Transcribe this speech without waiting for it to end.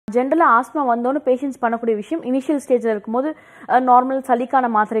ஜென்ரலா ஆஸ்மா வந்தோன்னு பேஷண்ட்ஸ் பண்ணக்கூடிய விஷயம் இனிஷியல் ஸ்டேஜ்ல இருக்கும்போது நார்மல் சளிக்கான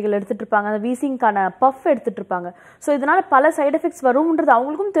மாத்திரைகள் எடுத்துட்டு இருப்பாங்க, அந்த வீசிங்கான பஃப் எடுத்துட்டு இருப்பாங்க. ஸோ இதனால பல சைடு எஃபெக்ட்ஸ் வரும்ன்றது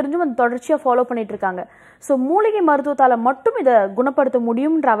அவங்களுக்கும் தெரிஞ்சும் அந்த தொடர்ச்சியா ஃபாலோ பண்ணிட்டு இருக்காங்க. ஸோ மூலிகை மருத்துவத்தால மட்டும் இதை குணப்படுத்த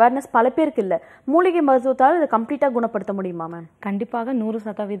முடியும்ன்ற அவேர்னஸ் பல பேருக்கு இல்லை. மூலிகை மருத்துவத்தால் இதை கம்ப்ளீட்டா குணப்படுத்த முடியுமா மேம்? கண்டிப்பாக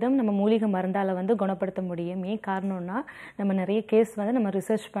 100% நம்ம மூலிகை மருந்தால வந்து குணப்படுத்த முடியும். ஏன் காரணம்னா நம்ம நிறைய கேஸ் வந்து நம்ம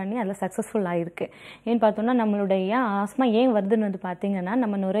ரிசர்ச் பண்ணி அதில் சக்ஸஸ்ஃபுல் ஆயிருக்கு. ஏன்னு பார்த்தோம்னா நம்மளுடைய ஆஸ்மா ஏன் வருதுன்னு வந்து பார்த்தீங்கன்னா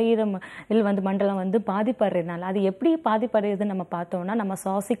நம்ம நுரையீரல் வந்து மண்டலம் வந்து பாதிப்படுறதுனால. அது எப்படி பாதிப்படுறதுன்னு நம்ம பார்த்தோம்னா நம்ம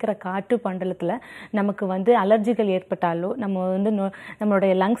சுவாசிக்கிற காற்று மண்டலத்தில் நமக்கு வந்து அலர்ஜிகள் ஏற்பட்டாலோ நம்ம வந்து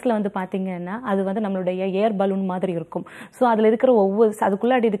நம்மளுடைய லங்ஸில் வந்து பார்த்தீங்கன்னா அது வந்து நம்மளுடைய ஏர் பலூன் மாதிரி இருக்கும். ஸோ அதில் இருக்கிற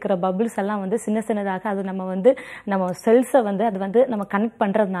அதுக்குள்ளாடி இருக்கிற பபிள்ஸ் எல்லாம் வந்து சின்ன சின்னதாக அது நம்ம செல்ஸை வந்து அது வந்து நம்ம கனெக்ட்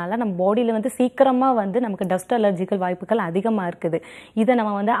பண்ணுறதுனால நம்ம பாடியில் வந்து சீக்கிரமாக வந்து நமக்கு டஸ்ட் அலர்ஜிக்கல் வாய்ப்புகள் அதிகமாக இருக்குது. இதை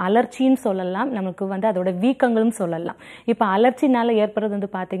நம்ம வந்து அலர்ச்சின்னு சொல்லலாம், நமக்கு வந்து அதோட வீக்கங்களும் சொல்லலாம். இப்போ அலர்ச்சினால ஏற்படுறது வந்து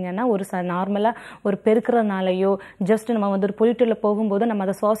பார்த்தீங்கன்னா ஒரு நார்மலாக ஒரு பெருக்கிறதுனாலையோ ஜஸ்ட் நம்ம வந்து ஒரு பொலிட்டில் போகும்போது நம்ம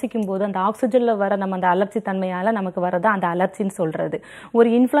அதை சுவாசிக்கும் போது அந்த ஆக்சிஜனில் வர நம்ம அந்த அலர்ச்சி தன்மையால் நமக்கு வரது அந்த அலர்ச்சின்னு சொல்கிறது. ஒரு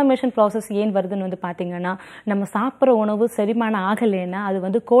இன்ஃப்ளமேஷன் ப்ராசஸ் ஏன் வருதுன்னு வந்து பார்த்தீங்கன்னா நம்ம சாப்பிட்ற உணவு செரிமானம் ஆகலைன்னா அது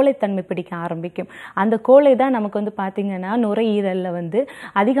வந்து கோழைத்தன்மை பிடிக்க ஆரம்பிக்கும். அந்த கோழை தான் நமக்கு வந்து பார்த்தீங்கன்னா நுரையீரலில் வந்து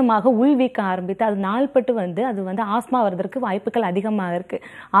அதிகமாக உள்வீக்க ஆரம்பித்து அது நாள்பட்டு வந்து அது வந்து ஆஸ்மா வர்றதுக்கு வாய்ப்புகள் அதிகமாக இருக்குது.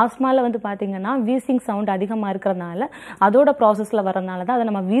 ஆஸ்மாவில் வந்து பார்த்தீங்கன்னா வீசிங் சவுண்ட் அதிகமாக இருக்கிறதுனால அதோட ப்ராசஸில் வரதுனால தான் அதை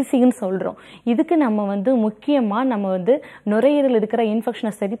நம்ம வீசிங்னு சொல்கிறோம். இதுக்கு நம்ம வந்து முக்கியமாக நம்ம வந்து நுரையீரல் இருக்கிற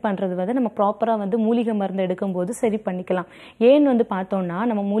இன்ஃபெக்ஷனை சரி பண்ணுறது வந்து நம்ம ப்ராப்பராக வந்து மூலிகை மருந்து எடுக்கும்போது சரி பண்ணிக்கலாம். ஏன்னு வந்து பார்த்தோம்னா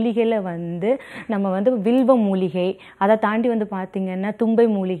நம்ம மூலிகையில் வந்து நம்ம வந்து வில்வ மூலிகை, அதை தாண்டி வந்து பார்த்தீங்கன்னா தும்பை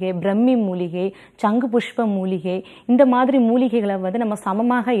மூலிகை, பிரம்மி மூலிகை, சங்கு புஷ்ப மூலிகை, இந்த மாதிரி மூலிகைகளை வந்து நம்ம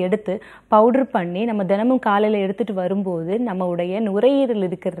சமமாக எடுத்து பவுடர் பண்ணி நம்ம தினமும் காலையில் எடுத்துகிட்டு வரும்போது நம்மளுடைய நுரையீரல்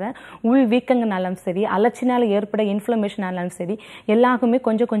இருக்கிற உள் வீக்கங்கனாலும் சரி அலர்ச்சினால் ஏற்பட இன்ஃப்ளமேஷனாலும் சரி எல்லாருக்குமே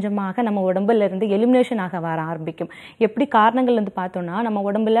கொஞ்சம் கொஞ்சமாக நம்ம உடம்புல இருந்து எலிமினேஷன் ஆக வர ஆரம்பிக்கும். எப்படி காரணங்கள் வந்து பார்த்தோம்னா நம்ம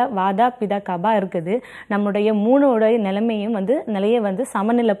உடம்புல வாதா பிதா கபா இருக்குது. நம்முடைய மூணுடைய நிலையை வந்து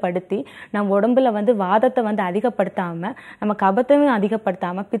சமநிலைப்படுத்தி நம்ம உடம்புல வந்து வாதத்தை வந்து அதிகப்படுத்தாமல் நம்ம கபத்தையும்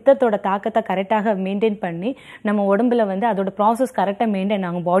அதிகப்படுத்தாமல் பித்தத்தோட தாக்கத்தை கரெக்டாக மெயின்டைன் பண்ணி நம்ம உடம்புல வந்து அதோட ப்ராசஸ் கரெக்டாக மெயின்டைன்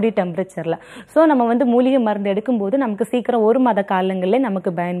ஆகும் பாடி டெம்பரேச்சரில். ஸோ நம்ம வந்து மூலிகை மருந்து எடுக்கும்போது நமக்கு சீக்கிரம் 1 மாத காலங்களிலே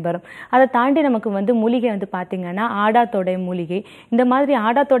நமக்கு பயன்பெறும். அதை தாண்டி நமக்கு வந்து மூலிகை வந்து பார்த்தீங்கன்னா ஆடாத்தோடைய மூலிகை, இந்த மாதிரி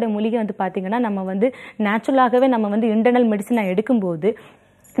ஆடாத்தோடைய மூலிகை வந்து பார்த்தீங்கன்னா நம்ம வந்து நேச்சுரலாகவே நம்ம வந்து இன்டர்னல் மெடிசனை எடுக்கும்போது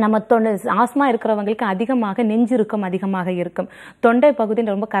நம்ம ஆஸ்மா இருக்கிறவங்களுக்கு அதிகமாக நெஞ்சிருக்கம் அதிகமாக இருக்கும், தொண்டை பகுதி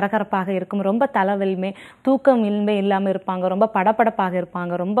ரொம்ப கரகரப்பாக இருக்கும், ரொம்ப தலைவலிமை தூக்கம் இல்லாமல் இருப்பாங்க, ரொம்ப படப்படப்பாக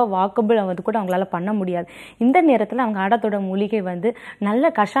இருப்பாங்க, ரொம்ப வாக்கபிள் வந்து கூட அவங்களால பண்ண முடியாது. இந்த நேரத்தில் அவங்க ஆடத்தோட மூலிகை வந்து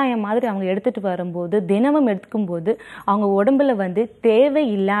நல்ல கஷாயம் மாதிரி அவங்க எடுத்துகிட்டு வரும்போது தினமும் எடுக்கும்போது அவங்க உடம்புல வந்து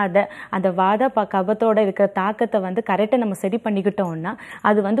தேவையில்லாத அந்த வாத கபத்தோட இருக்கிற தாக்கத்தை வந்து கரெக்டாக நம்ம சரி பண்ணிக்கிட்டோம்னா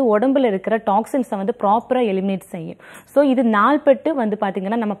அது வந்து உடம்புல இருக்கிற டாக்ஸின்ஸை வந்து ப்ராப்பராக எலிமினேட் செய்யும். ஸோ இது நாள்பட்டு வந்து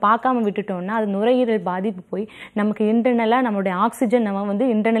பார்த்தீங்கன்னா நம்ம பார்க்காம விட்டுட்டோம்னா அது நுரையீரல் பாதிப்பு போய் நமக்கு இன்டர்னலாக நம்மளுடைய ஆக்சிஜன் நம்ம வந்து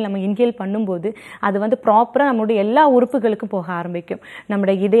இன்டர்னல் நம்ம இன்ஹேல் பண்ணும்போது அது வந்து ப்ராப்பராக நம்மளுடைய எல்லா உறுப்புகளுக்கும் போக ஆரம்பிக்கும்.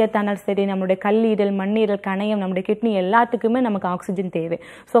 நம்மளுடைய இதயத்தானால் சரி, நம்மளுடைய கல்லீரல், மண்ணீரல், கணையம், நம்மளுடைய கிட்னி எல்லாத்துக்குமே நமக்கு ஆக்சிஜன் தேவை.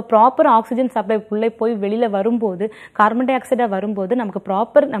 ஸோ ப்ராப்பர் ஆக்சிஜன் சப்ளை உள்ளே போய் வெளியில் வரும்போது கார்பன் டை ஆக்சைடாக வரும்போது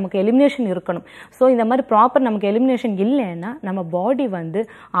நமக்கு எலிமினேஷன் இருக்கணும். ஸோ இந்த மாதிரி ப்ராப்பர் நமக்கு எலிமினேஷன் இல்லைன்னா நம்ம பாடி வந்து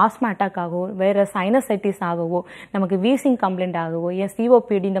ஆஸ்மா அட்டாக் ஆகவோ வேறு சைனசைட்டிஸ் ஆகவோ நமக்கு வீசிங் கம்ப்ளைண்ட் ஆகவோ சிஓபி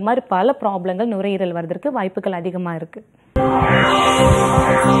இந்த மாதிரி பல ப்ராப்ளங்கள் நுரையீரல் வர்றதுக்கு வாய்ப்புகள் அதிகமாக இருக்கு.